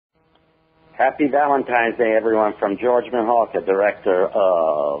Happy Valentine's Day, everyone, from George Minhalka, director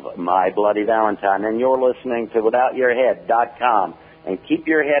of My Bloody Valentine. And you're listening to withoutyourhead.com. And keep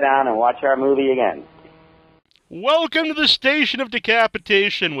your head on and watch our movie again. Welcome to the Station of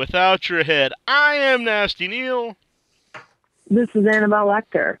Decapitation Without Your Head. I am Nasty Neil. This is Annabelle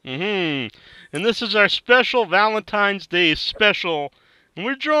Lecter. And this is our special Valentine's Day special. And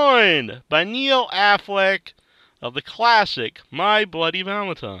we're joined by Neil Affleck of the classic My Bloody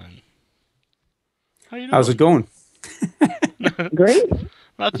Valentine. How you doing? How's it going? Great.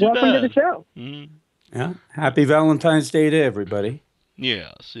 Not too Welcome bad. to the show. Yeah. Happy Valentine's Day to everybody.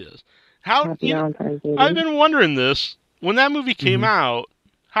 Yes. Happy Valentine's Day. I've been wondering this. When that movie came out,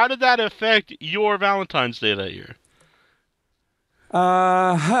 how did that affect your Valentine's Day that year?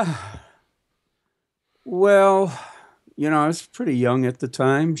 Well, I was pretty young at the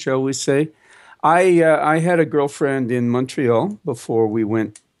time, shall we say. I had a girlfriend in Montreal before we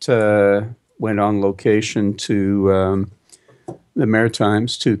went on location to the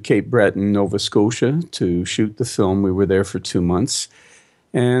Maritimes, to Cape Breton, Nova Scotia, to shoot the film. We were there for 2 months.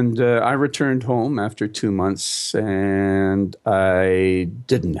 And I returned home after 2 months, and I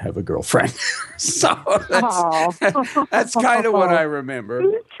didn't have a girlfriend. So that's kind of what I remember.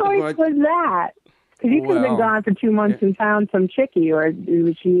 Whose choice was that? Because you could have been gone for 2 months and found some chickie, or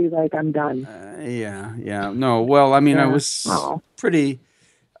was she like, I'm done? Yeah. No, well, I mean, I was pretty...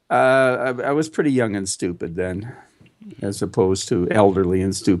 I was pretty young and stupid then, as opposed to elderly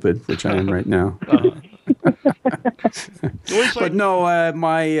and stupid, which I am right now. But no,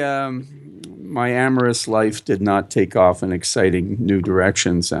 my amorous life did not take off in exciting new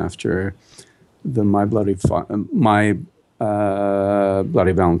directions after the My Bloody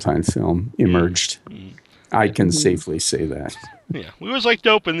Valentine film emerged. I can safely say that. Yeah, we always like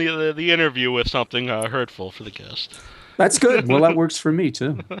to open the interview with something hurtful for the guest. That's good. Well, that works for me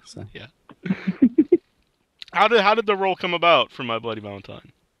too. So. Yeah. How did the role come about for My Bloody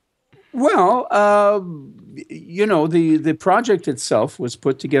Valentine? Well, the project itself was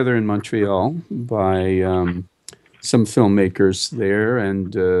put together in Montreal by some filmmakers there,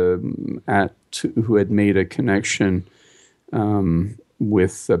 and who had made a connection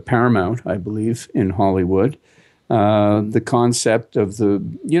with Paramount, I believe, in Hollywood. The concept of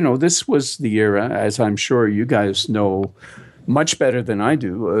this was the era, as I'm sure you guys know much better than I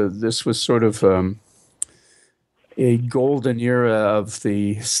do. This was sort of a golden era of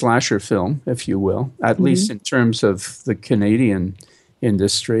the slasher film, if you will, at least in terms of the Canadian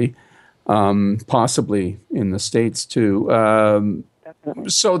industry, possibly in the States too.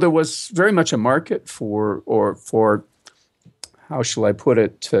 So there was very much a market for how shall I put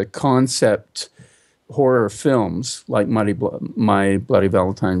it, concept horror films like My Bloody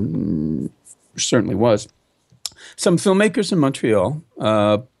Valentine certainly was. Some filmmakers in Montreal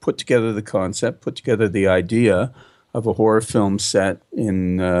put together the concept, put together the idea of a horror film set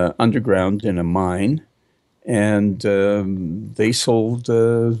in underground in a mine, and they sold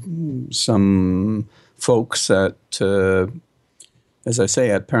some folks at, as I say,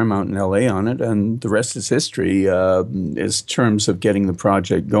 at Paramount in LA on it, and the rest is history in terms of getting the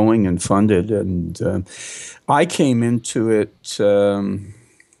project going and funded. And I came into it, I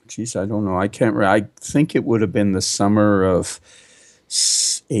don't know, I think it would have been the summer of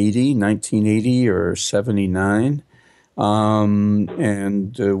 1980 or 79,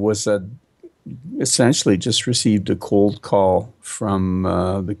 and was essentially just received a cold call from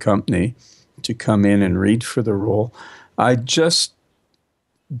the company to come in and read for the role. I'd just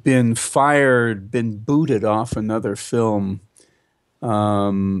been booted off another film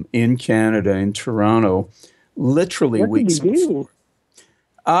in Canada, in Toronto, literally weeks before.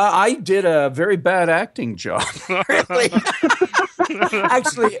 I did a very bad acting job, really.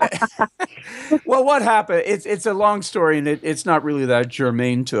 Actually, well, what happened? It's a long story, and it's not really that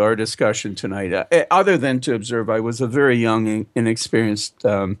germane to our discussion tonight. Other than to observe, I was a very young, inexperienced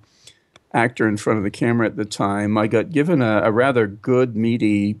actor in front of the camera at the time. I got given a rather good,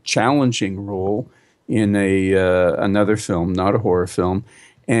 meaty, challenging role in another film, not a horror film.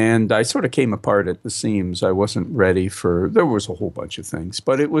 And I sort of came apart at the seams. I wasn't ready there was a whole bunch of things,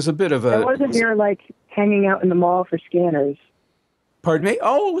 but it was a bit of a... It wasn't your, hanging out in the mall for scanners. Pardon me?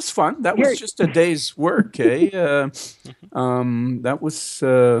 Oh, it was fun. That was just a day's work, eh? That was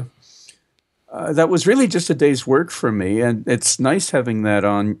really just a day's work for me. And it's nice having that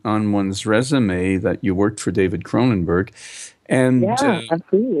on one's resume, that you worked for David Cronenberg. And, yeah,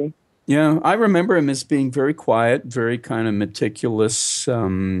 absolutely. Yeah, I remember him as being very quiet, very kind of meticulous,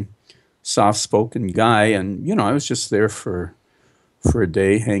 soft-spoken guy. And, I was just there for a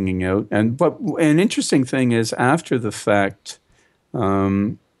day hanging out. But an interesting thing is, after the fact,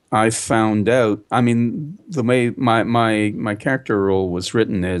 I found out. I mean, the way my character role was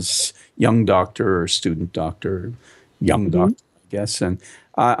written as young doctor or student doctor, young doctor, I guess. And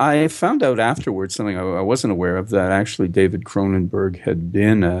I found out afterwards something I wasn't aware of, that actually David Cronenberg had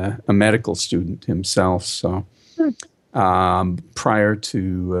been a medical student himself. So prior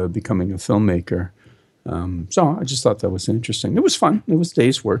to becoming a filmmaker. So I just thought that was interesting. It was fun. It was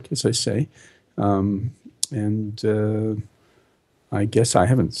days' work, as I say. And I guess I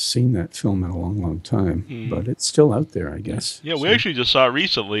haven't seen that film in a long, long time, but it's still out there, I guess. Yeah, we actually just saw it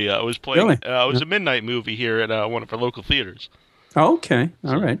recently. It was playing. Really? It was a midnight movie here at one of our local theaters. Oh, okay.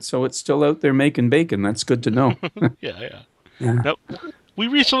 All right. So it's still out there making bacon. That's good to know. Yeah. Nope. We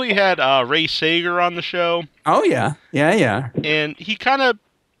recently had Ray Sager on the show. Oh, yeah. Yeah. And he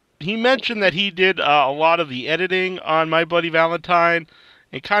mentioned that he did a lot of the editing on My Bloody Valentine,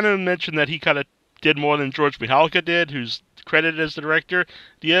 and kind of mentioned that he kind of did more than George Mihalka did, who's credited as the director.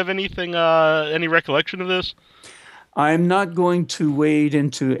 Do you have anything, any recollection of this? I'm not going to wade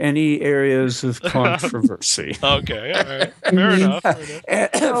into any areas of controversy. Okay, all right, fair enough.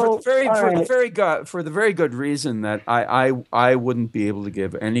 For the very good reason that I wouldn't be able to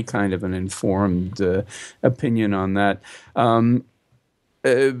give any kind of an informed opinion on that.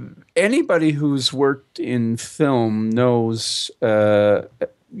 Anybody who's worked in film knows, feature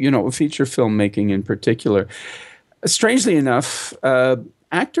filmmaking in particular. Strangely enough,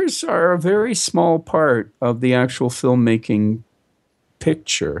 actors are a very small part of the actual filmmaking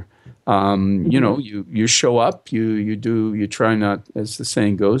picture. You show up, you try not, as the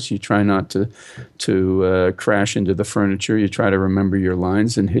saying goes, you try not to crash into the furniture. You try to remember your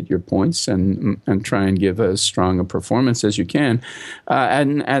lines and hit your points and try and give as strong a performance as you can.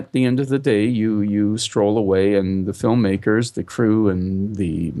 And at the end of the day, you stroll away, and the filmmakers, the crew, and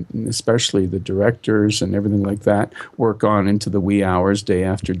especially the directors and everything like that work on into the wee hours, day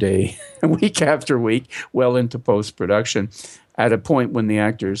after day, week after week, well into post-production, at a point when the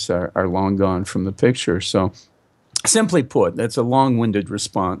actors are long gone from the picture. So simply put, that's a long-winded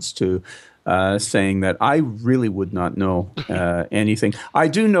response to saying that I really would not know anything. I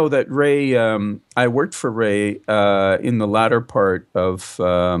do know that Ray, I worked for Ray in the latter part of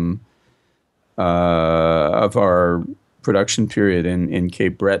our production period in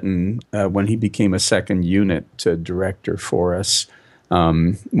Cape Breton when he became a second unit director for us.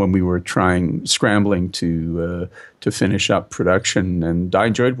 When we were scrambling to finish up production, and I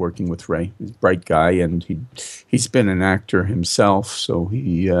enjoyed working with Ray. He's a bright guy, and he's been an actor himself, so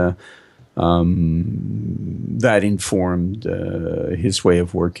that informed his way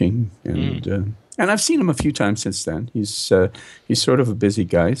of working, and I've seen him a few times since then. He's sort of a busy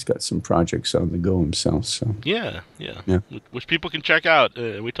guy. He's got some projects on the go himself. So yeah. Which people can check out.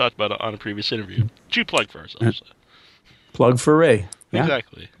 We talked about it on a previous interview. Cheap plug for ourselves. Plug for Ray. Yeah.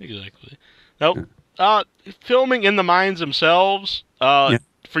 Exactly. Now, filming in the mines themselves, for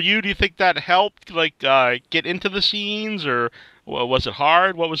you, do you think that helped, get into the scenes, or was it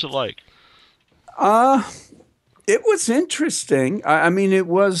hard? What was it like? It was interesting. I mean, it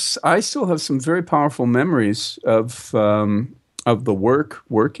was. I still have some very powerful memories of the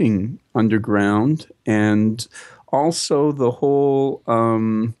working underground, and also the whole.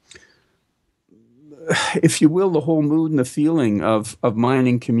 If you will, the whole mood and the feeling of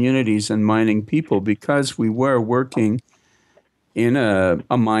mining communities and mining people, because we were working in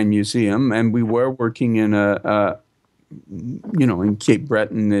a mine museum, and we were working in in Cape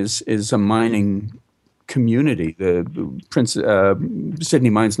Breton is a mining community. The Sydney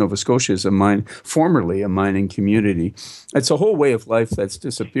Mines, Nova Scotia is formerly a mining community. It's a whole way of life that's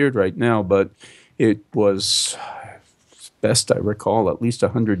disappeared right now, but it was, best I recall, at least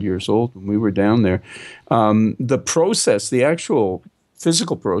 100 years old when we were down there. The actual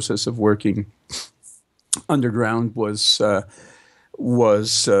physical process of working underground was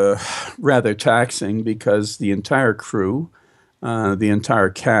rather taxing, because the entire crew, the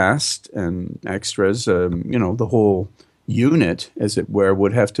entire cast and extras, the whole unit, as it were,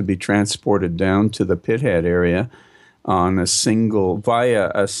 would have to be transported down to the pithead area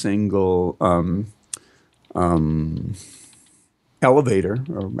via a single elevator,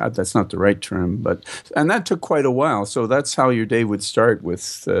 or that's not the right term, and that took quite a while. So that's how your day would start,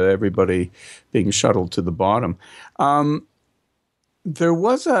 with everybody being shuttled to the bottom. There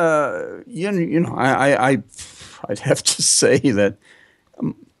was I'd have to say that,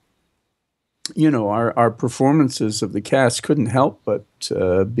 our performances of the cast couldn't help but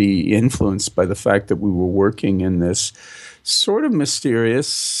be influenced by the fact that we were working in this sort of mysterious,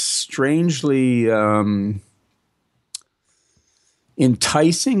 strangely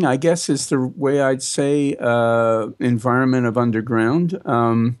enticing, I guess is the way I'd say, environment of underground.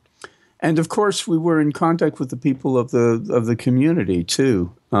 And of course, we were in contact with the people of the community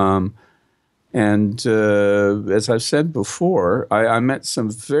too. And as I've said before, I met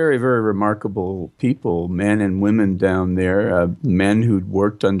some very, very remarkable people, men and women down there, men who'd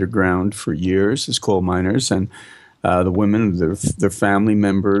worked underground for years as coal miners, and the women, their family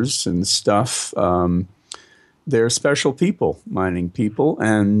members and stuff. They're special people, mining people.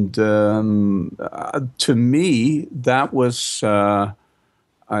 And to me, that was, I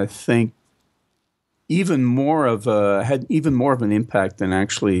think, had even more of an impact than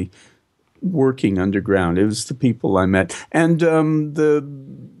actually working underground. It was the people I met, and the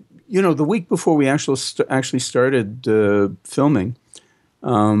week before we actually started filming,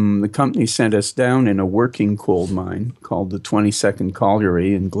 the company sent us down in a working coal mine called the 22nd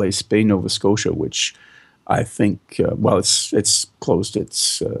Colliery in Glace Bay, Nova Scotia, which I think it's closed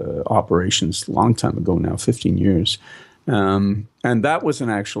its operations a long time ago now, 15 years. And that was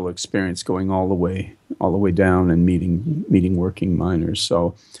an actual experience, going all the way down and meeting working miners.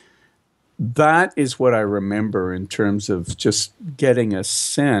 So that is what I remember in terms of just getting a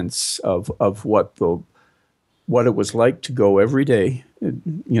sense of what it was like to go every day,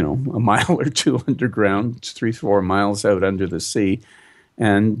 a mile or two underground, 3-4 miles out under the sea,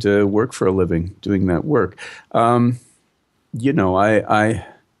 and work for a living doing that work. In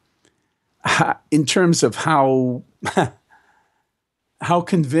terms of how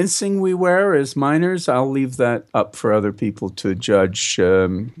convincing we were as miners, I'll leave that up for other people to judge.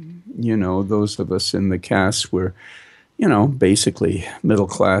 Those of us in the cast were, basically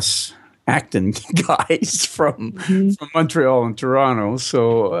middle-class acting guys from Montreal and Toronto.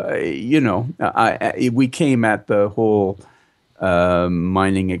 So, we came at the whole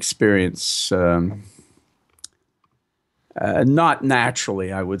mining experience not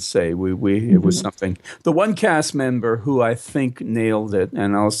naturally, I would say. It was something. The one cast member who I think nailed it,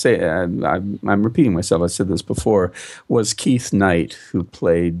 and I'll say I'm repeating myself. I said this before, was Keith Knight, who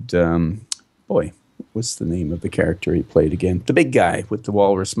played what's the name of the character he played again? The big guy with the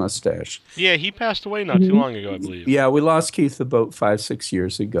walrus mustache. Yeah, he passed away not too long ago, I believe. Yeah, we lost Keith about 5-6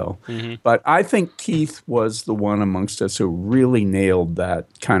 years ago. But I think Keith was the one amongst us who really nailed that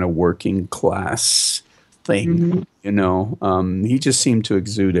kind of working class thing. He just seemed to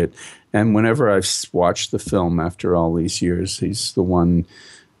exude it. And whenever I've watched the film after all these years, he's the one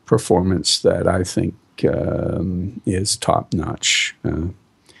performance that I think is top notch.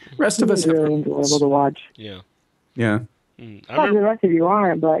 Rest of us really enjoyable to watch. Yeah. Probably the rest of you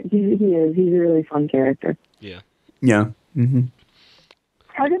aren't, but he is. He's a really fun character. Yeah. How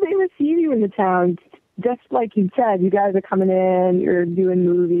did they receive you in the town? Just like you said, you guys are coming in, you're doing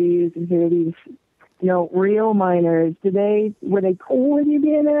movies, and here are these, real miners. Were they cool with you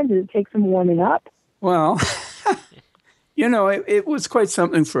being there? Did it take some warming up? Well, it was quite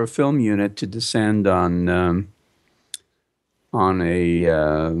something for a film unit to descend on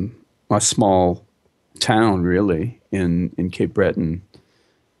a small town, really, in Cape Breton,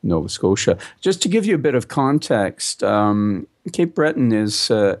 Nova Scotia. Just to give you a bit of context, Cape Breton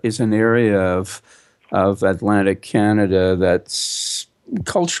is an area of Atlantic Canada that's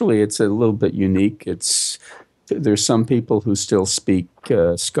culturally it's a little bit unique. There's some people who still speak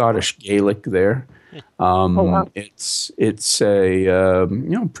Scottish Gaelic there. Wow. It's a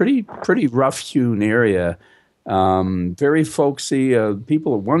pretty rough-hewn area. Very folksy.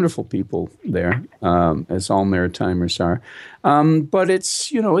 People are wonderful people there, as all Maritimers are. But it's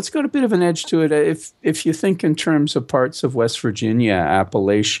got a bit of an edge to it. If you think in terms of parts of West Virginia,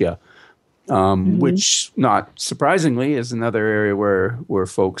 Appalachia, which not surprisingly is another area where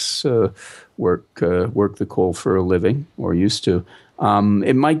folks work the coal for a living, or used to.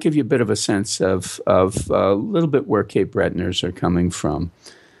 It might give you a bit of a sense of a little bit where Cape Bretoners are coming from.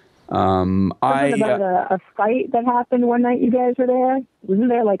 Wasn't about a fight that happened one night you guys were there? Wasn't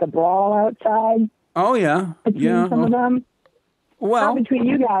there like a brawl outside? Oh, yeah. Between some of them? Well, not between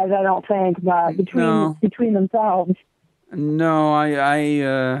you guys, I don't think, but between themselves. No,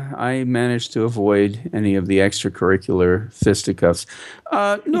 I managed to avoid any of the extracurricular fisticuffs.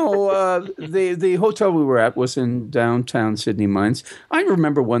 The hotel we were at was in downtown Sydney Mines. I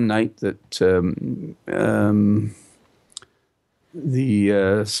remember one night that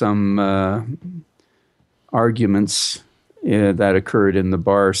some arguments that occurred in the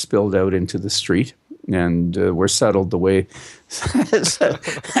bar spilled out into the street and were settled the way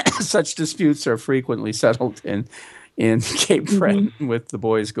such disputes are frequently settled in Cape Breton with the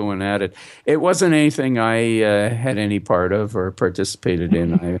boys going at it. It wasn't anything I had any part of or participated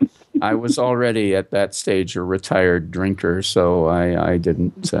in. I was already at that stage a retired drinker, so I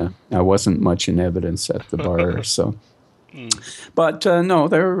didn't. I wasn't much in evidence at the bar. So, but no,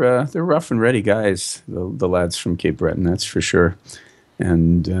 they're rough and ready guys. The lads from Cape Breton, that's for sure.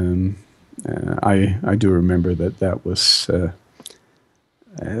 And I do remember that was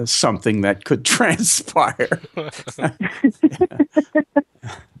something that could transpire.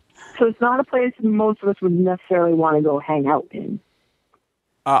 So it's not a place most of us would necessarily want to go hang out in.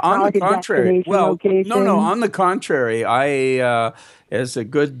 On like the contrary, location. no. On the contrary, I, as a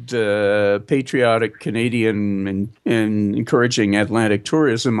good patriotic Canadian and encouraging Atlantic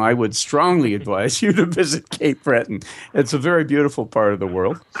tourism, I would strongly advise you to visit Cape Breton. It's a very beautiful part of the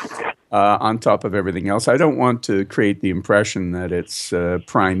world. On top of everything else, I don't want to create the impression that it's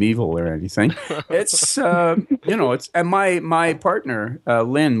primeval or anything. It's it's and my partner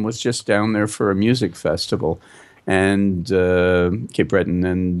Lynn was just down there for a music festival. And Cape Breton,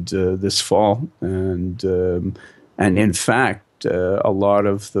 and this fall, and in fact, a lot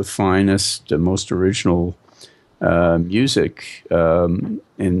of the finest, most original music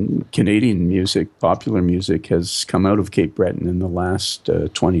in Canadian music, popular music, has come out of Cape Breton in the last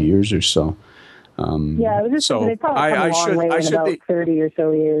 20 years or so. Yeah, I was just thinking they probably come a long way in about 30 or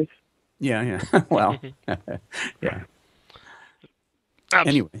so years. Yeah. Well, yeah.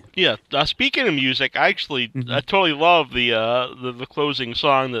 Anyway, yeah. Speaking of music, I totally love the closing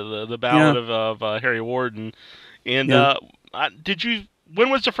song, the ballad of Harry Warden. And did you? When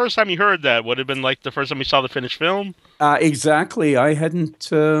was the first time you heard that? Would it have been like the first time you saw the finished film? Exactly. I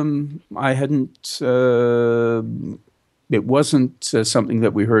hadn't. It wasn't something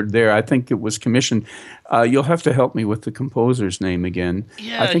that we heard there. I think it was commissioned. You'll have to help me with the composer's name again.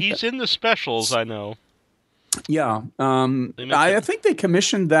 Yeah, he's in the specials. I know. Yeah, I think they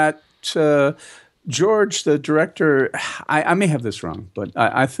commissioned that. George, the director, I may have this wrong, but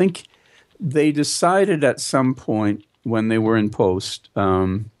I think they decided at some point when they were in post,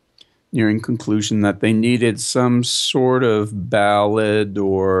 nearing conclusion, that they needed some sort of ballad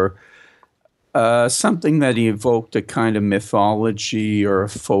or something that evoked a kind of mythology or a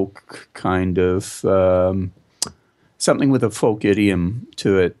folk kind of something with a folk idiom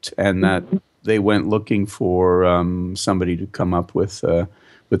to it, and that. They went looking for somebody to come up with,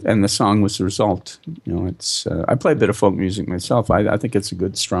 and the song was the result. It's. I play a bit of folk music myself. I think it's a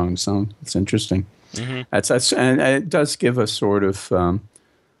good, strong song. It's interesting. Mm-hmm. And it does give a sort of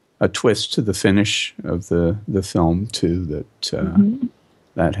a twist to the finish of the film too. That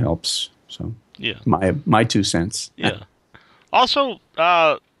that helps. So yeah, my 2 cents. Yeah. Also,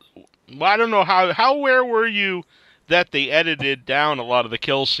 I don't know how aware were you that they edited down a lot of the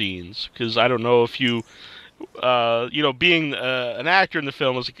kill scenes, because I don't know if you, being an actor in the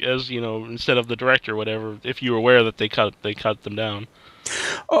film as instead of the director or whatever, if you were aware that they cut them down.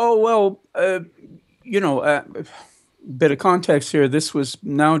 Oh well, bit of context here. This was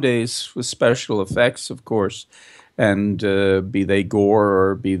nowadays with special effects, of course, and be they gore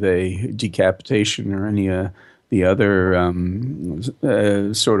or be they decapitation or any the other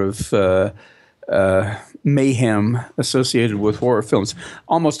sort of. Mayhem associated with horror films.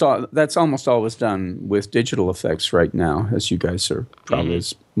 That's almost always done with digital effects right now, as you guys are probably,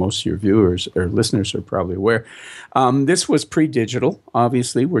 as most of your viewers or listeners are probably aware. This was pre-digital,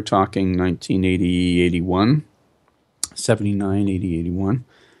 obviously. We're talking 1980, 81, 79, 80, 81.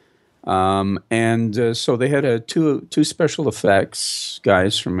 So they had two special effects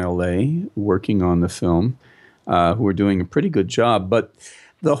guys from LA working on the film who were doing a pretty good job, but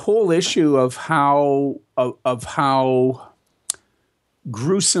the whole issue of how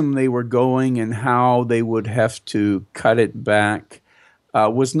gruesome they were going and how they would have to cut it back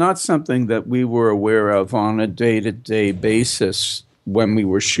was not something that we were aware of on a day-to-day basis when we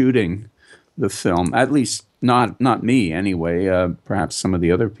were shooting the film. At least not me anyway. Perhaps some of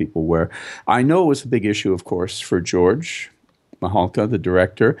the other people were. I know it was a big issue, of course, for George Mahalka, the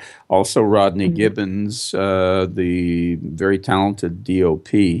director, also Rodney Gibbons, the very talented DOP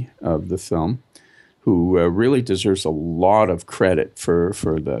of the film, who really deserves a lot of credit for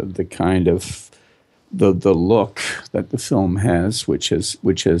the kind of the look that the film has, which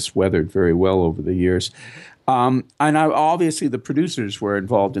has weathered very well over the years. And obviously the producers were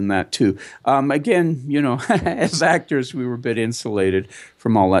involved in that too. Again, as actors, we were a bit insulated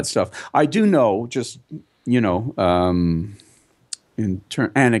from all that stuff. I do know, just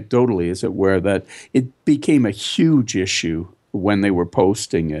anecdotally, as it were, that it became a huge issue when they were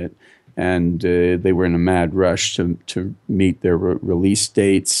posting it, and they were in a mad rush to meet their release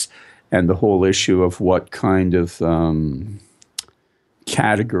dates, and the whole issue of what kind of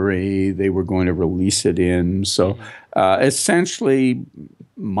category they were going to release it in. So essentially,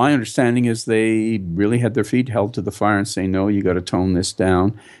 my understanding is they really had their feet held to the fire and say, no, you got to tone this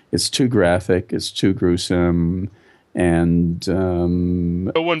down. It's too graphic. It's too gruesome. And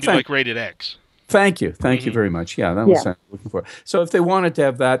it wouldn't be like rated X. Thank you. Thank you very much. Yeah, that was what I was looking for. So if they wanted to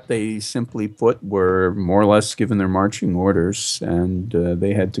have that, they simply were more or less given their marching orders, and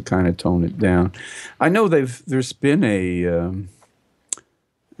they had to kind of tone it down. I know there's been a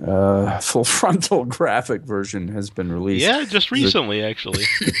full frontal graphic version has been released. Yeah, just recently, actually.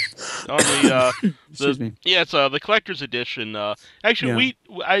 On the, Excuse me. Yeah, it's the collector's edition. Actually,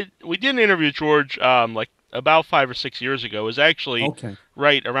 we did an interview with George like about 5 or 6 years ago. It was actually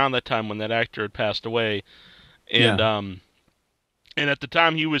right around that time when that actor had passed away, and at the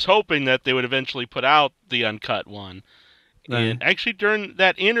time he was hoping that they would eventually put out the uncut one. Right. And actually during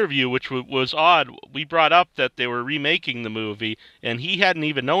that interview, which was odd, we brought up that they were remaking the movie, and he hadn't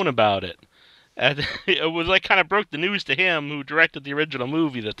even known about it. And it was like kind of broke the news to him, who directed the original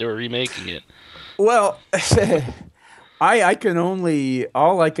movie, that they were remaking it. Well,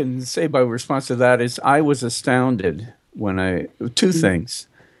 all I can say by response to that is I was astounded when two things.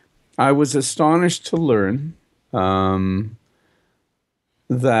 I was astonished to learn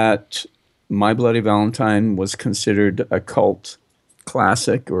that My Bloody Valentine was considered a cult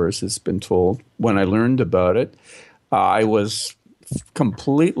classic, or as it's been told. When I learned about it, I was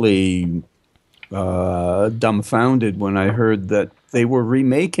completely dumbfounded when I heard that they were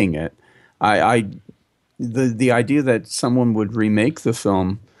remaking it. The idea that someone would remake the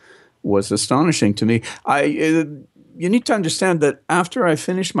film was astonishing to me. You need to understand that after I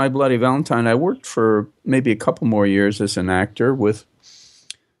finished My Bloody Valentine, I worked for maybe a couple more years as an actor with,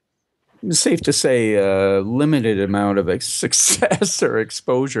 safe to say, a limited amount of success or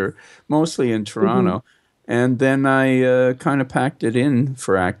exposure, mostly in Toronto. And then I kind of packed it in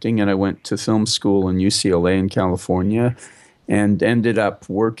for acting, and I went to film school in UCLA in California and ended up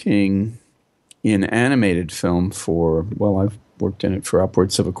working in animated film I've worked in it for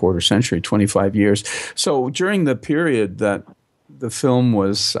upwards of a quarter century, 25 years. So during the period that the film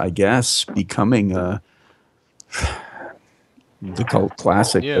was, I guess, becoming the cult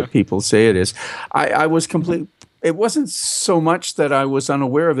classic that people say it is, I was it wasn't so much that I was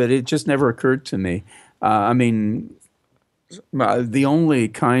unaware of it. It just never occurred to me. I mean, the only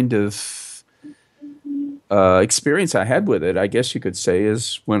kind of experience I had with it, I guess you could say,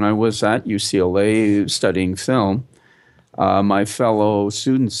 is when I was at UCLA studying film. My fellow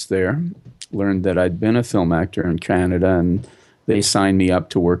students there learned that I'd been a film actor in Canada, and they signed me up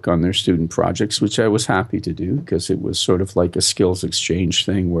to work on their student projects, which I was happy to do because it was sort of like a skills exchange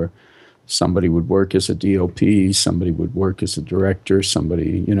thing where somebody would work as a DOP, somebody would work as a director,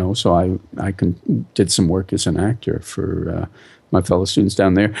 somebody, so I did some work as an actor for my fellow students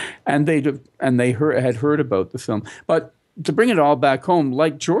down there, and they had heard about the film. But to bring it all back home,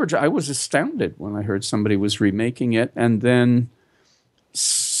 like George, I was astounded when I heard somebody was remaking it. And then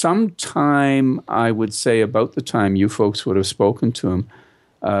sometime, I would say about the time you folks would have spoken to him,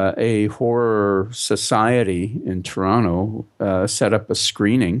 a horror society in Toronto set up a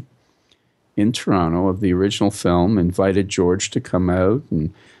screening in Toronto of the original film, invited George to come out,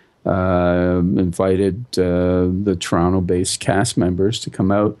 and invited the Toronto-based cast members to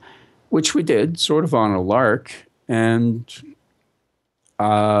come out, which we did, sort of on a lark. And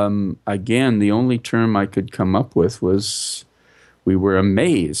again, the only term I could come up with was we were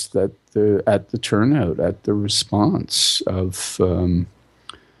amazed at the turnout, at the response of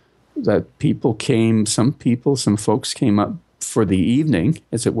that people came. Some folks came up for the evening,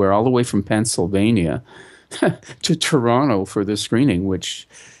 as it were, all the way from Pennsylvania to Toronto for the screening, which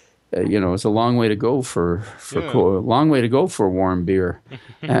is a long way to go for warm beer.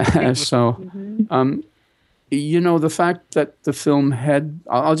 So. The fact that the film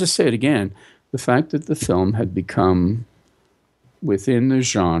I'll just say it again, the fact that the film had become, within the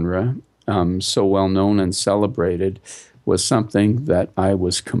genre, so well known and celebrated, was something that I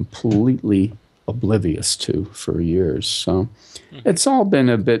was completely oblivious to for years. So it's all been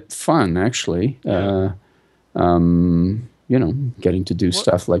a bit fun, actually, getting to do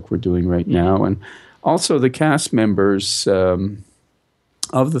stuff like we're doing right now. And also the cast members of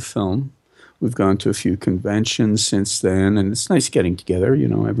the film, we've gone to a few conventions since then, and it's nice getting together.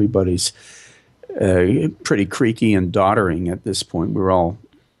 Everybody's pretty creaky and doddering at this point. We're all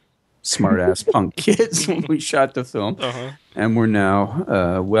smart-ass punk kids when we shot the film, and we're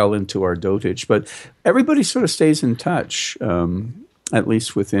now well into our dotage. But everybody sort of stays in touch, at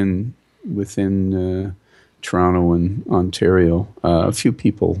least within Toronto and Ontario. A few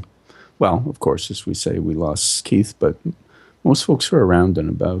people, well, of course, as we say, we lost Keith, but Most folks are around and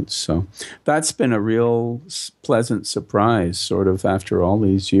about. So that's been a real pleasant surprise, sort of, after all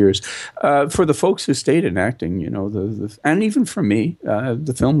these years. For the folks who stayed in acting, and even for me,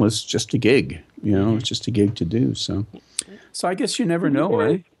 the film was just a gig. It's just a gig to do. So I guess you never know,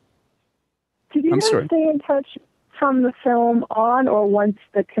 eh? Did you guys stay in touch from the film on, or once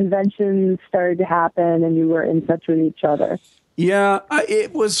the convention started to happen and you were in touch with each other? Yeah,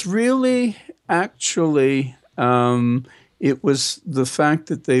 it was really, actually, it was the fact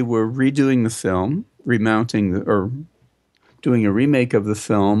that they were redoing the film, or doing a remake of the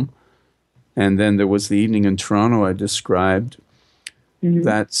film, and then there was the evening in Toronto I described. Mm-hmm.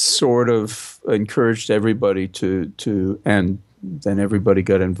 That sort of encouraged everybody to, and then everybody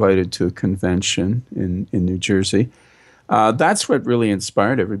got invited to a convention in New Jersey. That's what really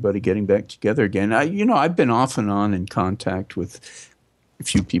inspired everybody getting back together again. I've been off and on in contact with a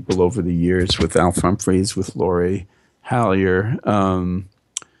few people over the years, with Alf Humphreys, with Laurie Hallier,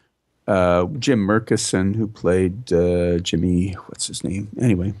 Jim Murkison, who played Jimmy, what's his name?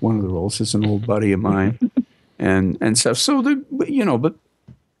 Anyway, one of the roles is an old buddy of mine, and stuff. So, but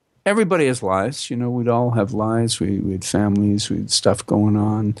everybody has lives. We'd all have lives. We had families. We had stuff going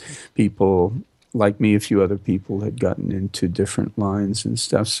on. People like me, a few other people had gotten into different lines and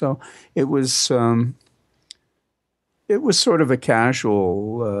stuff. So it was sort of a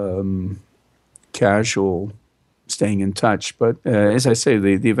casual staying in touch. But as I say,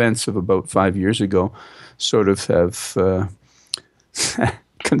 the events of about 5 years ago sort of have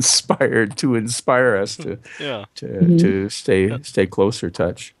conspired to inspire us to stay closer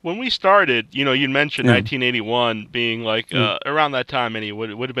touch. When we started, you mentioned 1981 being like around that time.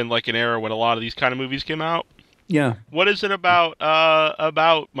 Would have been like an era when a lot of these kind of movies came out. Yeah. What is it about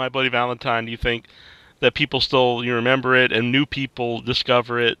My Bloody Valentine? Do you think that people still remember it and new people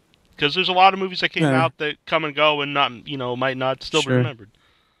discover it? Because there's a lot of movies that came out that come and go and not might not still be remembered.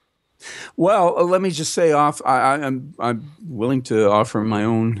 Well, let me just say I'm willing to offer my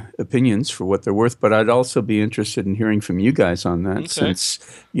own opinions for what they're worth, but I'd also be interested in hearing from you guys on that. Okay. Since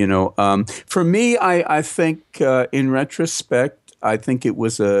for me, I think in retrospect, I think it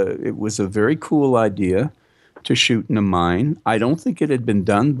was a very cool idea to shoot in a mine. I don't think it had been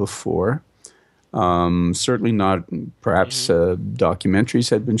done before. Certainly not. Perhaps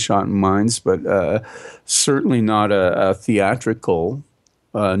documentaries had been shot in mines, but certainly not a theatrical.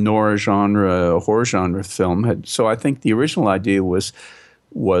 Nor a horror genre film. So I think the original idea was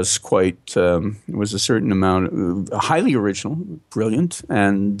quite was a certain amount highly original, brilliant,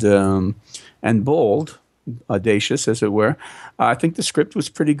 and bold, audacious, as it were. I think the script was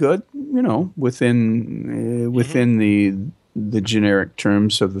pretty good, within the generic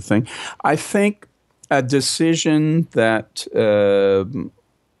terms of the thing. I think a decision that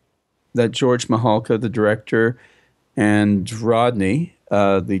George Mihalka, the director, and Rodney.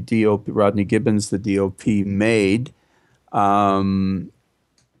 The DOP, Rodney Gibbons, the DOP, made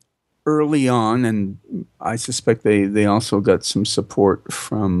early on, and I suspect they also got some support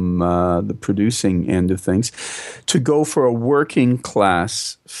from the producing end of things, to go for a working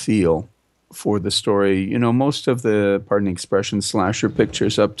class feel for the story. Most of the, pardon the expression, slasher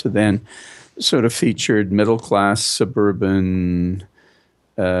pictures up to then sort of featured middle class suburban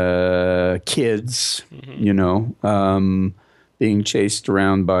kids, being chased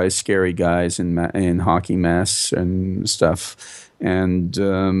around by scary guys in hockey masks and stuff. And,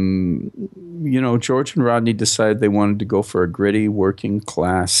 George and Rodney decided they wanted to go for a gritty working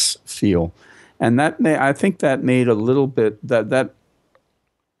class feel. And I think that made a little bit, that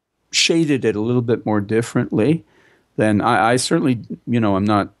shaded it a little bit more differently than I certainly, I'm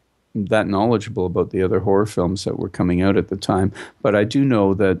not that knowledgeable about the other horror films that were coming out at the time. But I do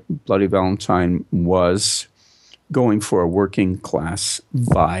know that Bloody Valentine was going for a working class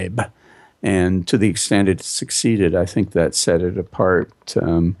vibe, and to the extent it succeeded, I think that set it apart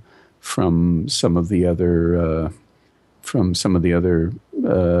from some of the other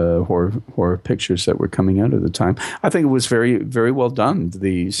horror pictures that were coming out at the time. I think it was very, very well done.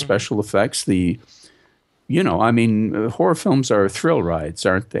 The special effects, horror films are thrill rides,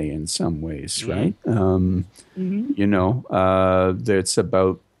 aren't they? In some ways, right? It's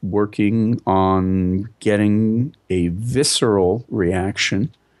about working on getting a visceral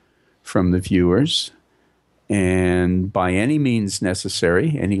reaction from the viewers, and by any means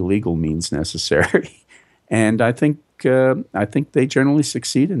necessary, any legal means necessary. And I think they generally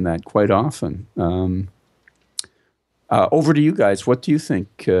succeed in that quite often. Over to you guys. What do you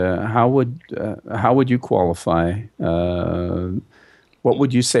think? How would you qualify? What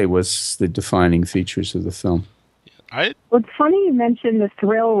would you say was the defining features of the film? Well, it's funny you mentioned the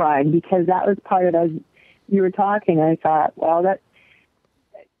thrill ride, because that was part of you were talking, I thought, well, that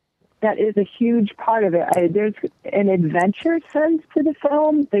is a huge part of it. There's an adventure sense to the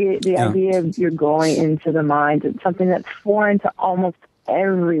film. The idea of you're going into the mind. It's something that's foreign to almost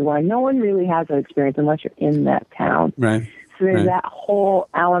everyone. No one really has that experience unless you're in that town. Right. So there's that whole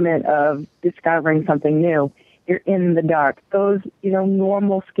element of discovering something new. You're in the dark. Those,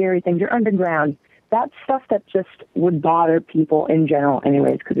 normal scary things. You're underground. That's stuff that just would bother people in general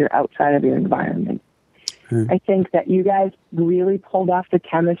anyways because you're outside of your environment. I think that you guys really pulled off the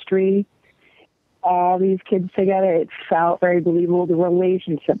chemistry. All these kids together, it felt very believable. The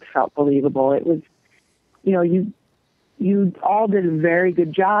relationship felt believable. It was, you all did a very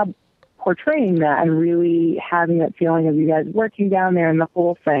good job portraying that and really having that feeling of you guys working down there, and the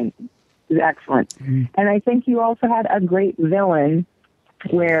whole thing is excellent. Mm-hmm. And I think you also had a great villain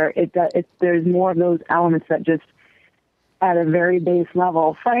where there's more of those elements that just at a very base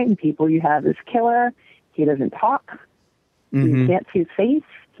level frighten people. You have this killer. He doesn't talk. You can't see his face.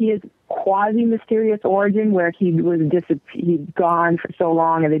 He is quasi-mysterious origin where he'd gone for so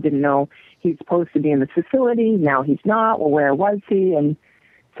long and they didn't know he's supposed to be in the facility. Now he's not. Well, where was he? And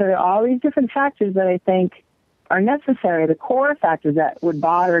so there are all these different factors that I think are necessary, the core factors that would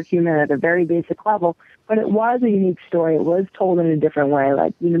bother a human at a very basic level. But it was a unique story. It was told in a different way,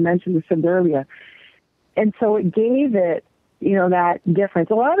 like you mentioned the suburbia. And so it gave it, that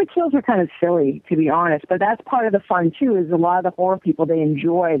difference. A lot of the kills are kind of silly, to be honest, but that's part of the fun, too, is a lot of the horror people, they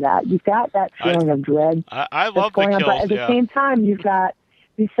enjoy that. You've got that feeling of dread. I love the kills, but at the same time, you've got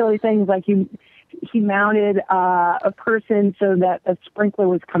these silly things like he mounted a person so that a sprinkler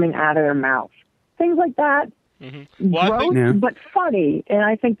was coming out of their mouth. Things like that. Mm-hmm. Well, gross, but funny. And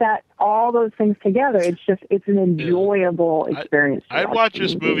I think that all those things together, it's an enjoyable experience. I'd watch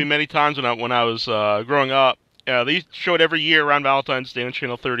this movie many times when I was growing up. They show it every year around Valentine's Day on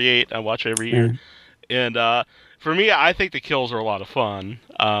Channel 38. I watch it every year. And for me, I think the kills are a lot of fun.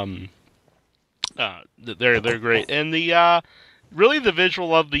 They're great. And the really the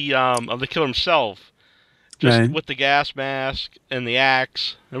visual of the killer himself, just with the gas mask and the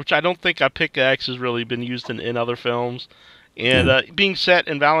axe, which I don't think a pickaxe has really been used in other films, and being set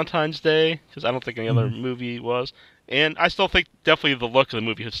in Valentine's Day, because I don't think any other movie was. And I still think definitely the look of the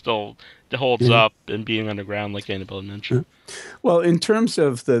movie still holds up, and being underground, like Annabelle mentioned. Well, in terms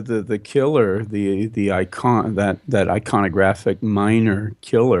of the killer, the icon that iconographic minor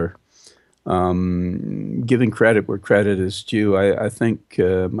killer, giving credit where credit is due, I think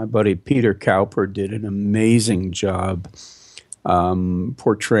my buddy Peter Cowper did an amazing job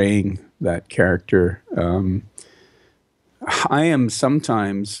portraying that character. I am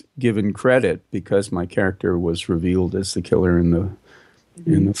sometimes given credit because my character was revealed as the killer in the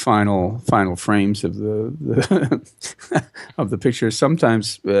final frames of the of the picture.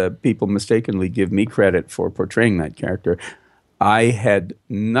 Sometimes people mistakenly give me credit for portraying that character. I had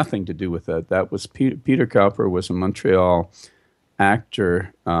nothing to do with that. That was Peter Cowper was a Montreal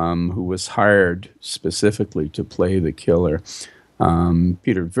actor who was hired specifically to play the killer.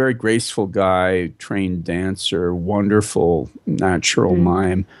 Peter, very graceful guy, trained dancer, wonderful natural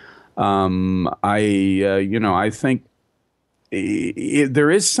mime. I think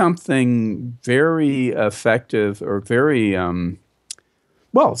there is something very effective or very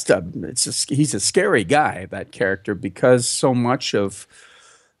he's a scary guy, that character, because so much you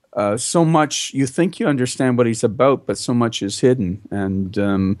think you understand what he's about, but so much is hidden.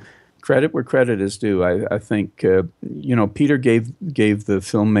 And credit where credit is due. I think Peter gave the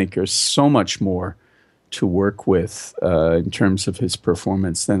filmmakers so much more to work with in terms of his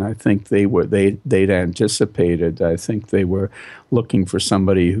performance than I think they'd anticipated. I think they were looking for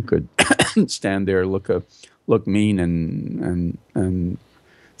somebody who could stand there, look mean, and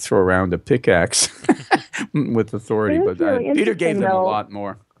throw around a pickaxe with authority. But really Peter gave them a lot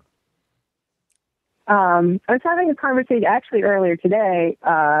more. I was having a conversation actually earlier today,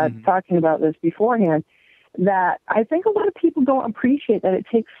 talking about this beforehand, that I think a lot of people don't appreciate that it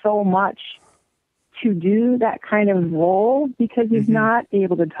takes so much to do that kind of role because he's not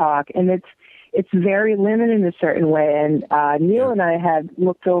able to talk, and it's very limited in a certain way. And Neil and I had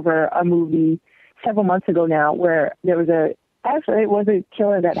looked over a movie several months ago now where there was it was a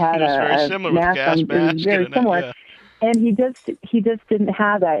killer that had a mask on. It was very similar. Yeah. And he just didn't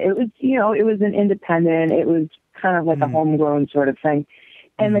have that. It was, it was an independent. It was kind of like a homegrown sort of thing.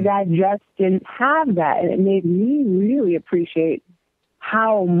 And the guy just didn't have that. And it made me really appreciate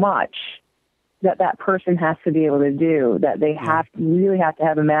how much that person has to be able to do, that they really have to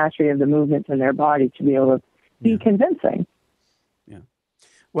have a mastery of the movements in their body to be able to be convincing. Yeah.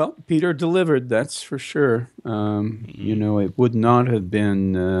 Well, Peter delivered, that's for sure. It would not have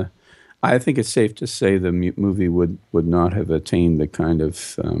been I think it's safe to say the movie would not have attained the kind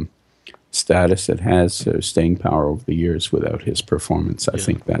of status it has, staying power over the years without his performance. I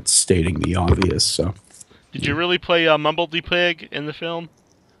think that's stating the obvious. So, did you really play Mumbledy Pig in the film?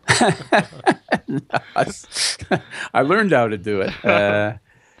 I learned how to do it,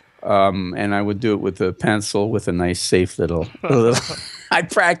 and I would do it with a pencil with a nice, safe little. I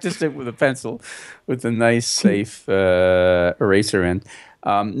practiced it with a pencil with a nice, safe eraser end.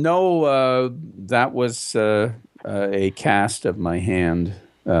 No, that was a cast of my hand,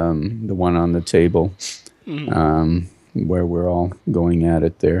 the one on the table, where we're all going at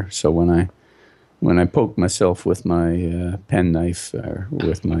it there. So when I poke myself with my pen knife or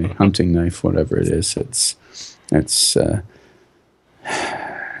with my hunting knife, whatever it is, it's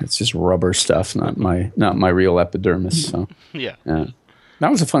just rubber stuff, not my real epidermis. So that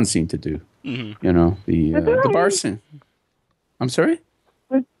was a fun scene to do. Mm-hmm. You know, the bar scene. I'm sorry.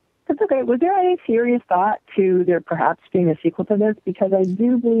 That's okay. Was there any serious thought to there perhaps being a sequel to this? Because I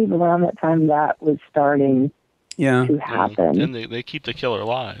do believe around that time that was starting to happen. And they keep the killer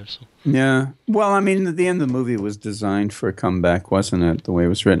alive. So. Yeah. Well, I mean, at the end of the movie was designed for a comeback, wasn't it, the way it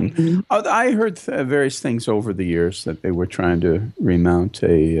was written? Mm-hmm. I heard various things over the years that they were trying to remount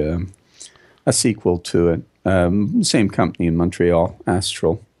a sequel to it. Same company in Montreal,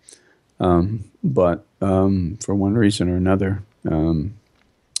 Astral. But for one reason or another...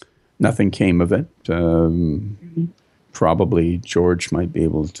 nothing came of it. Probably George might be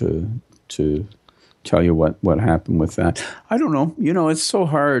able to tell you what happened with that. I don't know. You know, it's so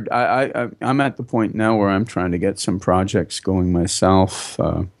hard. I'm at the point now where I'm trying to get some projects going myself,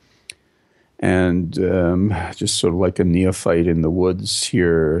 and just sort of like a neophyte in the woods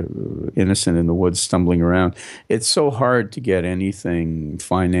here, innocent in the woods, stumbling around. It's so hard to get anything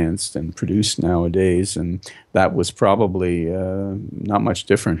financed and produced nowadays, and that was probably not much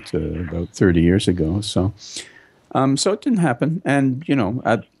different about 30 years ago. So it didn't happen. And, you know,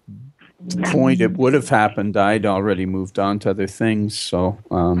 at the point it would have happened, I'd already moved on to other things. So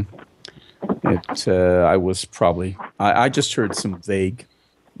I was probably... I just heard some vague,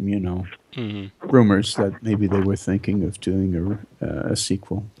 you know, rumors that maybe they were thinking of doing a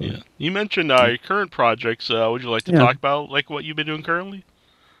sequel. Yeah. You mentioned your current projects. Would you like to talk about like what you've been doing currently?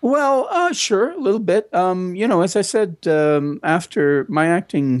 Well, sure, a little bit. You know, as I said, after my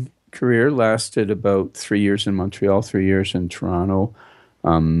acting career lasted about 3 years in Montreal, 3 years in Toronto.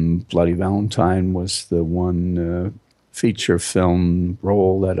 Bloody Valentine was the one feature film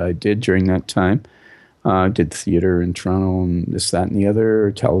role that I did during that time. Did theater in Toronto and this, that, and the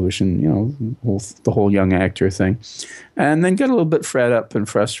other, television, you know, the whole young actor thing. And then got a little bit fed up and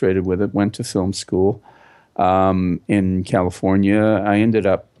frustrated with it, went to film school in California. I ended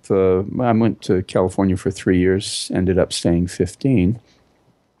up, I went to California for 3 years, ended up staying 15.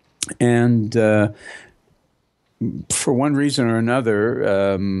 And for one reason or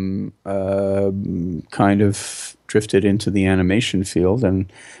another, kind of drifted into the animation field,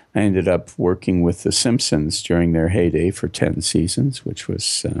 and I ended up working with The Simpsons during their heyday for 10 seasons, which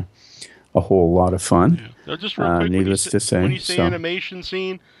was a whole lot of fun. Yeah. Just real quick, needless to say. When you say animation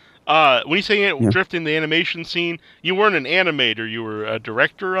scene, when you say drifting the animation scene, you weren't an animator, you were a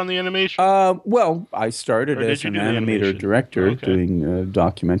director on the animation? Well, I started as an animator director doing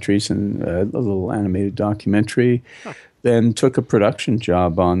documentaries and a little animated documentary. Huh. Then took a production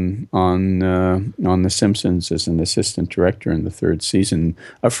job on The Simpsons as an assistant director in the third season.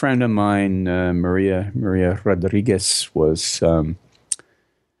 A friend of mine, Maria Rodriguez, was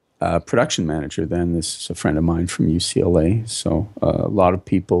production manager then. This is a friend of mine from UCLA. So a lot of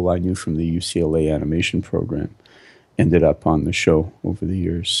people I knew from the UCLA animation program ended up on the show over the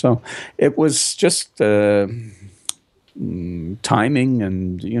years. So it was just... timing,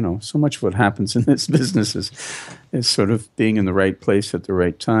 and you know, so much of what happens in this business is sort of being in the right place at the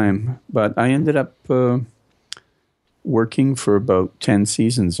right time. But I ended up working for about 10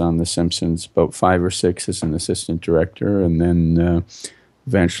 seasons on The Simpsons, about 5 or 6 as an assistant director, and then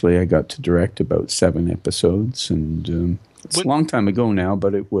eventually I got to direct about 7 episodes. And it's a long time ago now,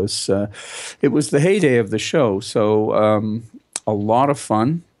 but it was the heyday of the show. So a lot of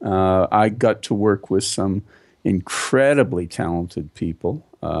fun. I got to work with some incredibly talented people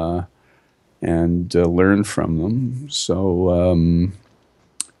and learn from them. So,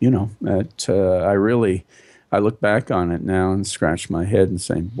 you know, I look back on it now and scratch my head and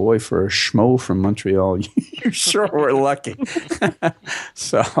say, boy, for a schmo from Montreal, you sure were lucky.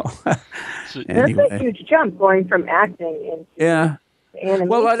 So, anyway. That's a huge jump going from acting into animation.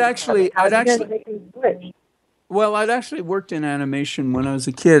 Well, I'd actually worked in animation when I was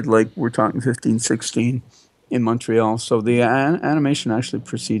a kid, like we're talking 15, 16. in Montreal. So the animation actually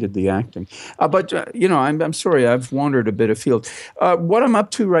preceded the acting. But I'm sorry, I've wandered a bit afield. What I'm up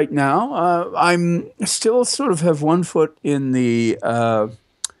to right now, I'm still sort of have one foot in the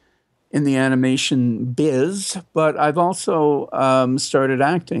animation biz, but I've also started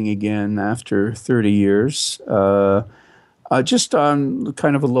acting again after 30 years, just on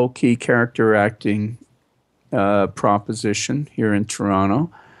kind of a low-key character acting proposition here in Toronto.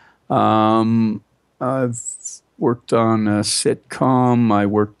 I've worked on a sitcom. I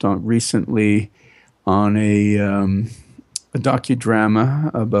worked on recently on a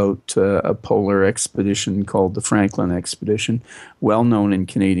docudrama about a polar expedition called the Franklin Expedition, well known in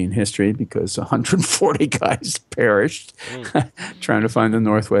Canadian history because 140 guys perished trying to find the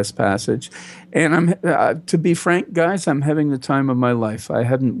Northwest Passage. And I'm, to be frank, guys, I'm having the time of my life. I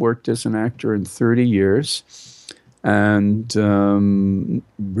hadn't worked as an actor in 30 years, and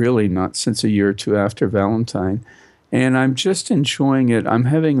really not since a year or two after Valentine. And I'm just enjoying it. I'm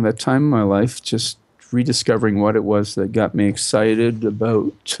having the time of my life, just rediscovering what it was that got me excited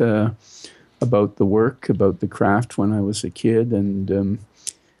about the work, about the craft when I was a kid, and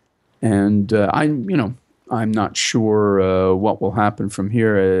I'm not sure what will happen from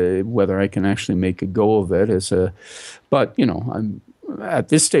here, whether I can actually make a go of it but I'm at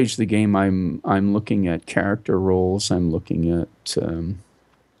this stage of the game. I'm looking at character roles. I'm looking at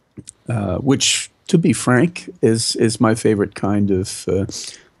which, to be frank, is my favorite kind of.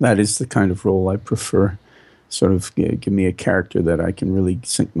 That is the kind of role I prefer. Sort of give me a character that I can really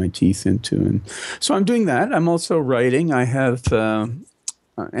sink my teeth into, and so I'm doing that. I'm also writing. I have,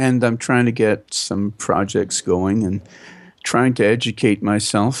 and I'm trying to get some projects going and trying to educate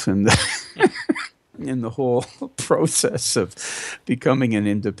myself in the whole process of becoming an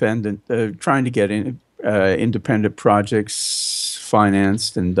independent, trying to get independent projects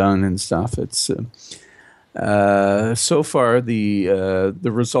financed and done and stuff. It's so far the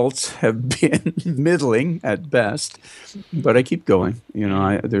results have been middling at best, but I keep going.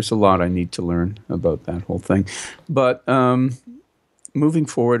 There's a lot I need to learn about that whole thing, but moving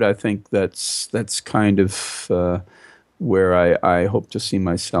forward, I think that's kind of where I hope to see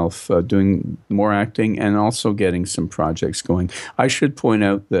myself doing more acting and also getting some projects going. I should point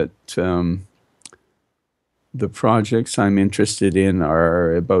out that the projects I'm interested in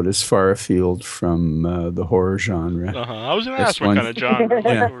are about as far afield from the horror genre. I was going to ask what kind of genre.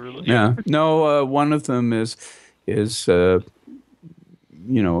 Yeah. No, one of them is a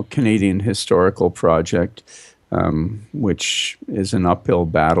Canadian historical project, which is an uphill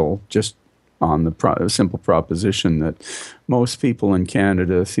battle just on the simple proposition that most people in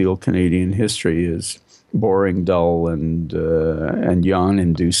Canada feel Canadian history is boring, dull, and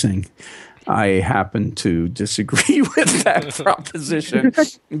yawn-inducing. I happen to disagree with that proposition,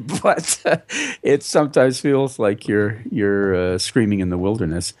 but it sometimes feels like you're screaming in the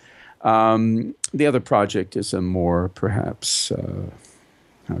wilderness. The other project is a more, perhaps,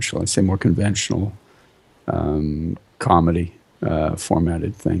 how shall I say, more conventional comedy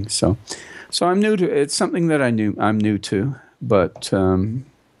formatted thing. So I'm new to it's something that I'm new to, but I'm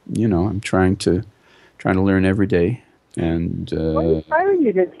trying to learn every day. And what inspired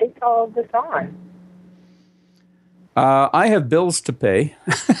you to take all of this on? I have bills to pay.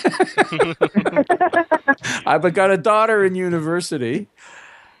 I've got a daughter in university,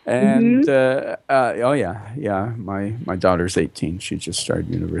 and my daughter's 18. She just started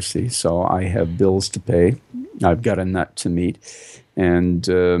university, so I have bills to pay. I've got a nut to meet, and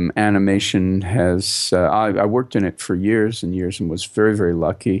animation has. I worked in it for years and years, and was very, very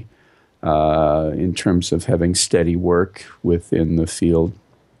lucky. In terms of having steady work within the field.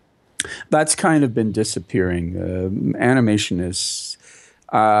 That's kind of been disappearing. Animation is,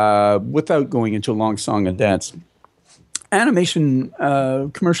 without going into a long song and dance,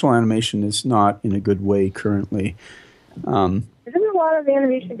 commercial animation is not in a good way currently. Isn't a lot of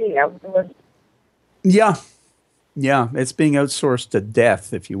animation being outsourced? Yeah, it's being outsourced to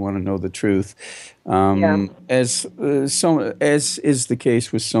death, if you want to know the truth. As is the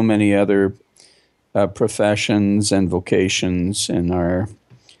case with so many other professions and vocations in our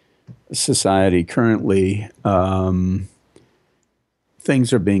society currently,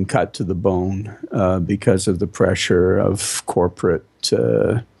 things are being cut to the bone because of the pressure of corporate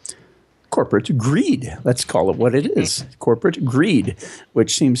greed. Let's call it what it is: corporate greed,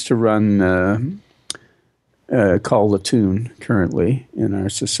 which seems to run. Call the tune currently in our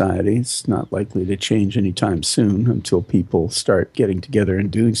society. It's not likely to change anytime soon until people start getting together and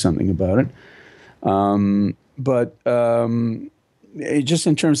doing something about it. But just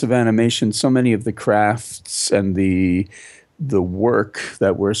in terms of animation, so many of the crafts and the the work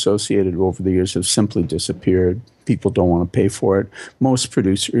that were associated over the years have simply disappeared. People don't want to pay for it. Most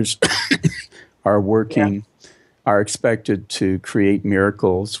producers are working, are expected to create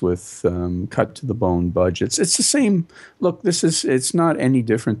miracles with cut to the bone budgets. It's the same. Look, it's not any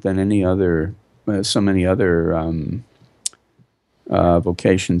different than any other, so many other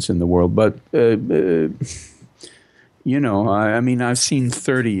vocations in the world. But I mean, I've seen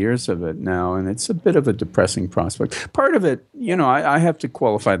 30 years of it now, and it's a bit of a depressing prospect. Part of it, I have to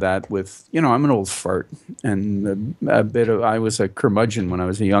qualify that with, I'm an old fart, and I was a curmudgeon when I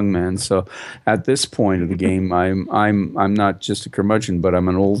was a young man. So at this point of the game, I'm not just a curmudgeon, but I'm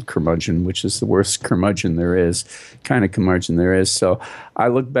an old curmudgeon, which is the worst curmudgeon there is, kind of curmudgeon there is. So I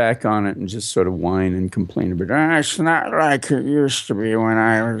look back on it and just sort of whine and complain about, it's not like it used to be when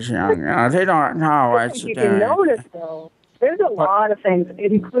I was young. They don't know. I think you can notice, though. There's a lot of things,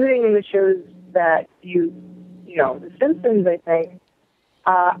 including the shows that The Simpsons, I think.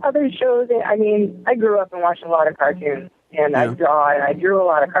 Other shows, I mean, I grew up and watched a lot of cartoons, and I draw, and I drew a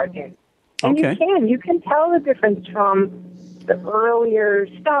lot of cartoons. And you can tell the difference from the earlier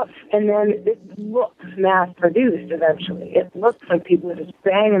stuff, and then it looks mass-produced eventually. It looks like people are just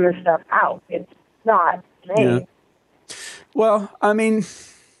banging this stuff out. It's not made. Yeah. Well, I mean...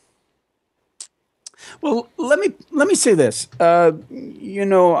 Well, let me say this.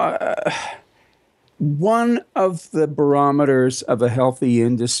 One of the barometers of a healthy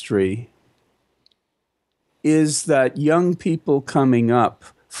industry is that young people coming up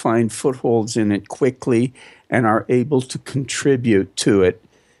find footholds in it quickly and are able to contribute to it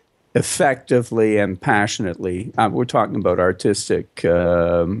effectively and passionately. We're talking about artistic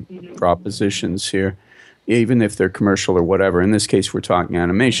propositions here, even if they're commercial or whatever. In this case, we're talking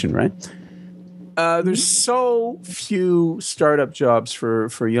animation, right? There's so few startup jobs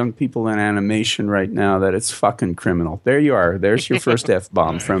for young people in animation right now that it's fucking criminal. There you are. There's your first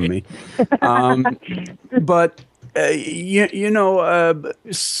F-bomb from me. But, and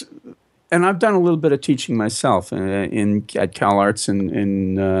I've done a little bit of teaching myself at CalArts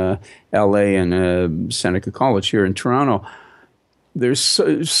in L.A. and Seneca College here in Toronto. There's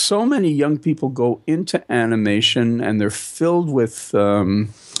so many young people go into animation, and they're filled with...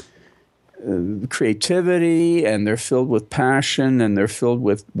 creativity, and they're filled with passion, and they're filled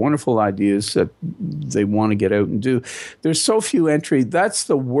with wonderful ideas that they want to get out and do. There's so few entry. That's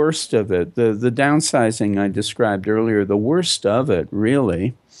the worst of it. The downsizing I described earlier, the worst of it,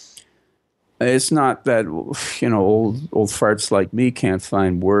 really, it's not that, old farts like me can't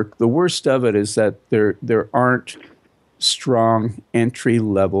find work. The worst of it is that there aren't strong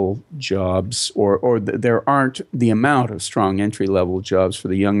entry-level jobs, or there aren't the amount of strong entry-level jobs for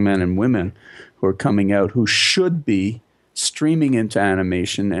the young men and women who are coming out who should be streaming into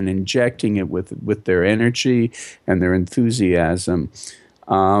animation and injecting it with their energy and their enthusiasm.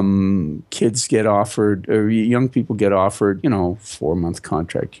 Kids get offered, or young people get offered, 4-month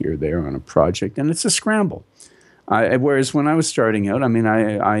contract here or there on a project, and it's a scramble. Whereas when I was starting out, I mean,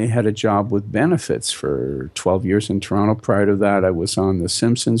 I had a job with benefits for 12 years in Toronto. Prior to that, I was on The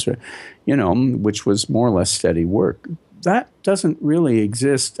Simpsons, which was more or less steady work. That doesn't really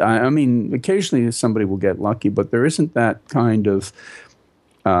exist. I mean, occasionally somebody will get lucky, but there isn't that kind of...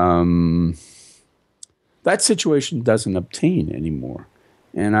 that situation doesn't obtain anymore.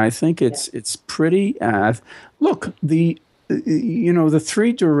 And I think it's pretty... look, the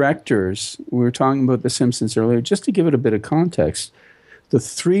three directors, we were talking about The Simpsons earlier, just to give it a bit of context, the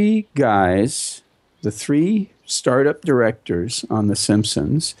three guys, the three startup directors on The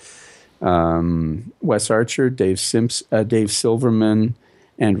Simpsons, Wes Archer, Dave Silverman,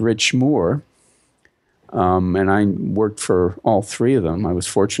 and Rich Moore, and I worked for all three of them. I was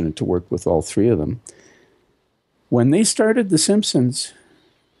fortunate to work with all three of them. When they started The Simpsons,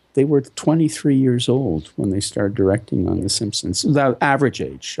 they were 23 years old when they started directing on The Simpsons. The average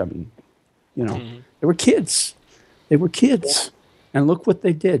age. I mean, they were kids. They were kids. And look what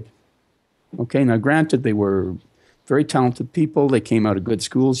they did. Okay, now granted, they were very talented people. They came out of good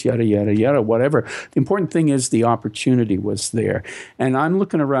schools, yada, yada, yada, whatever. The important thing is the opportunity was there. And I'm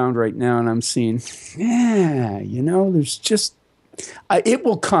looking around right now and I'm seeing, there's just, it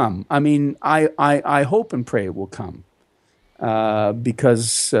will come. I mean, I hope and pray it will come.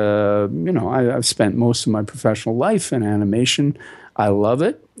 Because, I've spent most of my professional life in animation. I love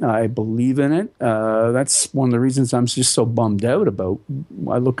it. I believe in it. That's one of the reasons I'm just so bummed out about.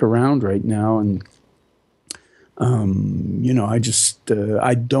 I look around right now and, I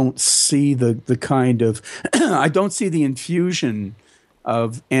don't see the kind of, I don't see the infusion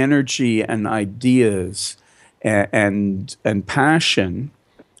of energy and ideas and passion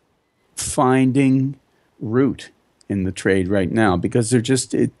finding root in the trade right now because they're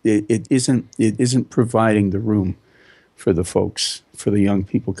just it isn't providing the room for the folks, for the young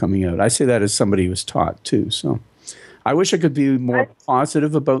people coming out. I say that as somebody who was taught too. So I wish I could be more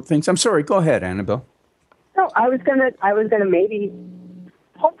positive about things. I'm sorry. Go ahead, Annabelle. No, I was gonna maybe,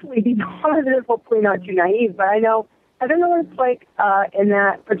 hopefully be positive, hopefully not too naive. But I don't know what it's like in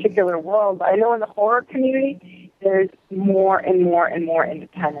that particular world. But I know in the horror community, there's more and more and more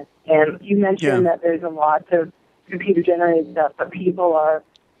independence. And you mentioned that there's a lot of computer-generated stuff, but people are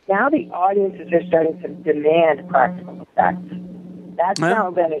now the audiences are starting to demand practical effects. That's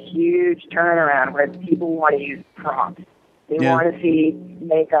now been a huge turnaround where people want to use prompts. They want to see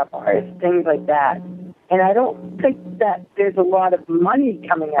makeup artists, things like that. And I don't think that there's a lot of money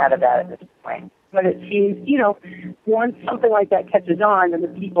coming out of that at this point. But it seems, once something like that catches on, then the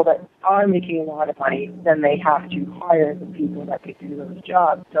people that are making a lot of money, then they have to hire the people that could do those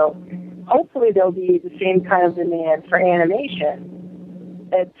jobs. So hopefully there'll be the same kind of demand for animation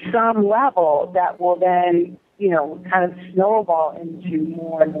at some level that will then, kind of snowball into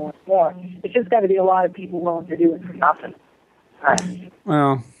more and more and more. It's just got to be a lot of people willing to do it for nothing.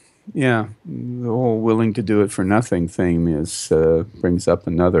 Well, yeah, the whole willing to do it for nothing thing brings up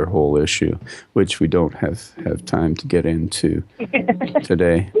another whole issue, which we don't have time to get into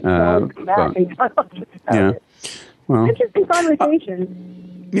today. Well, interesting conversation.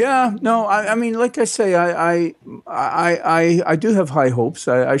 Yeah, no, I mean, like I say, I do have high hopes.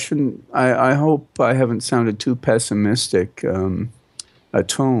 I shouldn't. I hope I haven't sounded too pessimistic a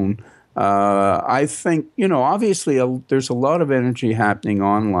tone. I think, obviously there's a lot of energy happening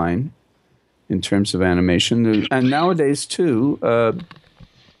online in terms of animation. And nowadays, too,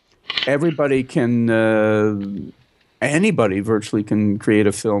 anybody virtually can create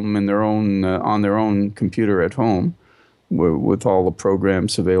a film in their own on their own computer at home with all the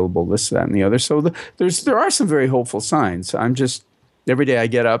programs available, this, that, and the other. So there are some very hopeful signs. I'm just, every day I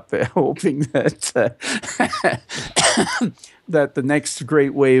get up hoping that that the next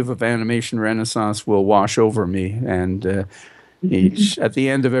great wave of animation renaissance will wash over me. And at the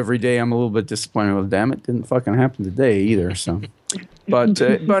end of every day, I'm a little bit disappointed. Well, damn, it didn't fucking happen today either. So, but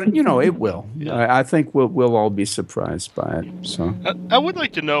it will. Yeah. I think we'll all be surprised by it. So, I would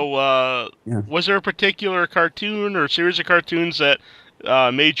like to know: was there a particular cartoon or series of cartoons that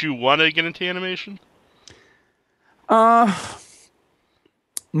made you want to get into animation? My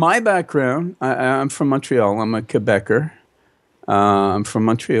background, I'm from Montreal. I'm a Quebecer. I'm from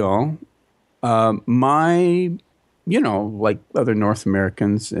Montreal. Like other North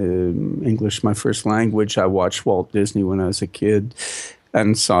Americans, English my first language. I watched Walt Disney when I was a kid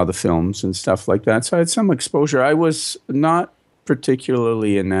and saw the films and stuff like that. So I had some exposure. I was not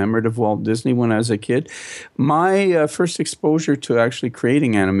particularly enamored of Walt Disney when I was a kid. My first exposure to actually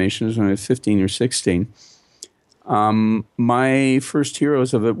creating animation was when I was 15 or 16. My first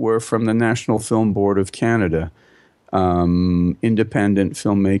heroes of it were from the National Film Board of Canada. Independent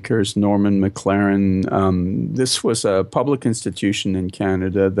filmmakers, Norman McLaren. This was a public institution in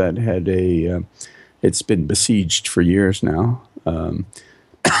Canada that had it's been besieged for years now.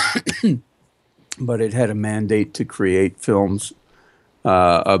 But it had a mandate to create films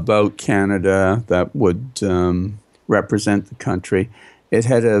about Canada that would represent the country. It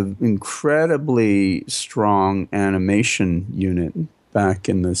had an incredibly strong animation unit back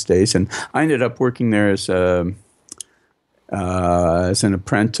in those days, and I ended up working there as an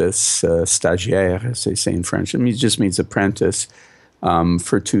apprentice, stagiaire, as they say in French. It just means apprentice,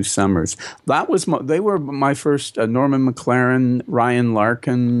 for 2 summers. They were my first, Norman McLaren, Ryan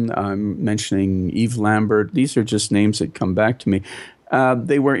Larkin, I'm mentioning Yves Lambert. These are just names that come back to me.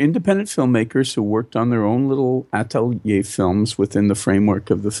 They were independent filmmakers who worked on their own little atelier films within the framework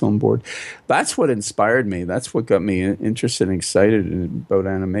of the film board. That's what inspired me. That's what got me interested and excited about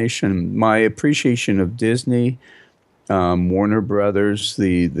animation. My appreciation of Disney, Warner Brothers,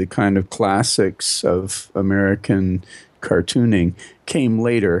 the kind of classics of American cartooning came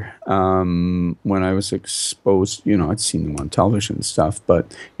later, when I was exposed. I'd seen them on television and stuff,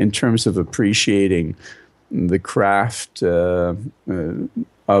 but in terms of appreciating the craft with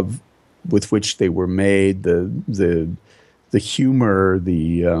which they were made, the humor,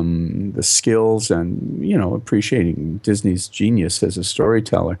 the skills, and appreciating Disney's genius as a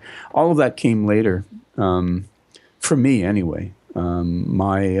storyteller, all of that came later. For me, anyway.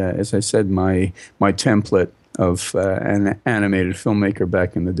 As I said, my template of an animated filmmaker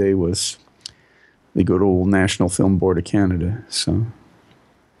back in the day was the good old National Film Board of Canada. So,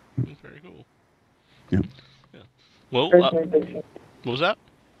 very cool. Yeah. Well, what was that?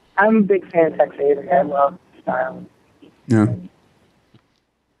 I'm a big fan of Tex Avery. I love the style. Yeah.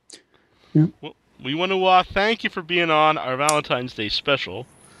 Well, we want to thank you for being on our Valentine's Day special.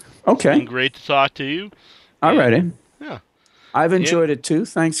 Okay. It's been great to talk to you. All righty. Yeah. I've enjoyed it too.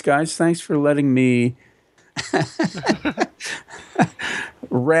 Thanks, guys. Thanks for letting me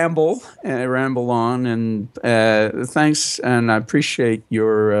ramble on, and thanks, and I appreciate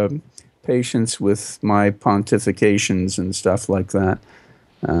your patience with my pontifications and stuff like that.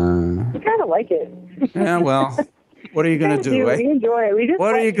 We kind of like it. Yeah, well, what are you going to do? We enjoy it. We just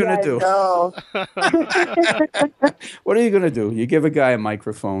what are you going to do? What are you going to do? You give a guy a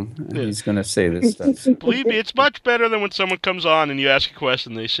microphone, and he's going to say this stuff. Believe me, it's much better than when someone comes on and you ask a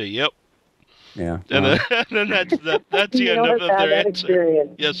question, they say, "Yep." Yeah. And then that's the end of their answer.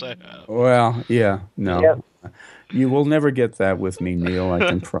 Experience. Yes, I have. Well, yeah, no. Yep. You will never get that with me, Neil. I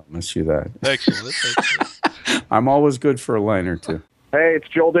can promise you that. Excellent. I'm always good for a line or two. Hey, it's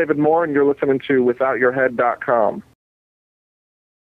Joel David Moore, and you're listening to withoutyourhead.com.